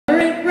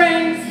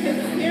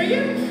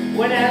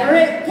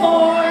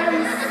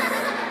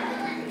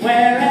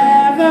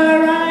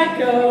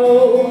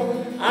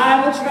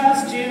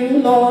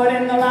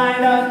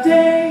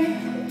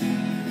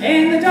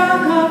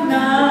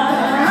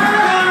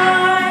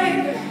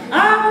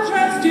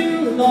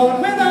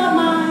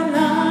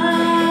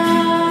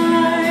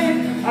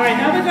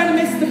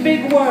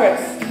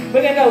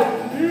We're gonna go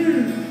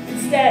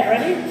instead.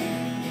 Ready?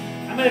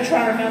 I'm gonna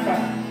try to remember.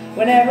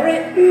 Whenever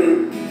it,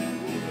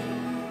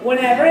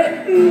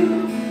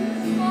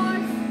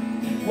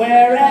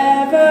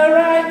 wherever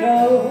I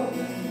go,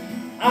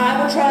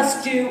 I will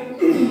trust you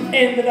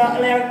in the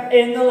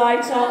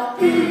light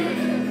of,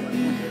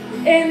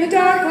 in the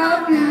dark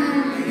of.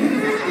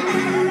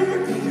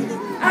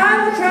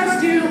 I will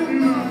trust you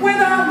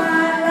with all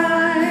my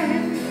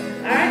life.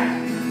 All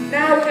right.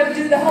 Now we're gonna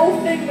do the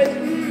whole thing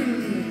with.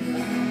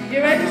 You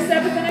ready for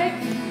 7th and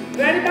 8th?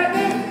 You ready back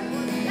there?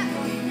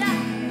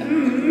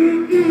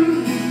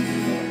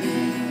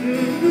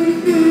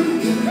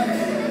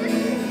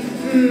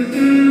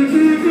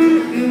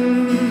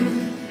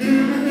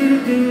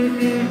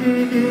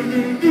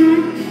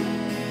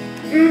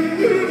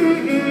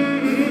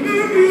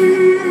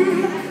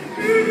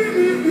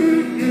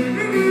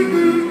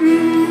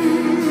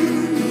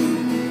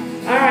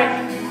 All right.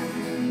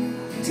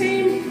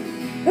 Team,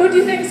 who do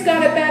you think's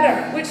got it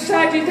better? Which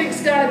side do you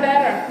think's got it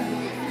better?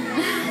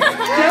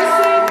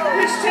 Josie,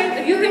 which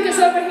team? You think it's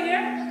over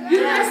here? You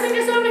guys think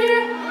it's over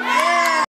here?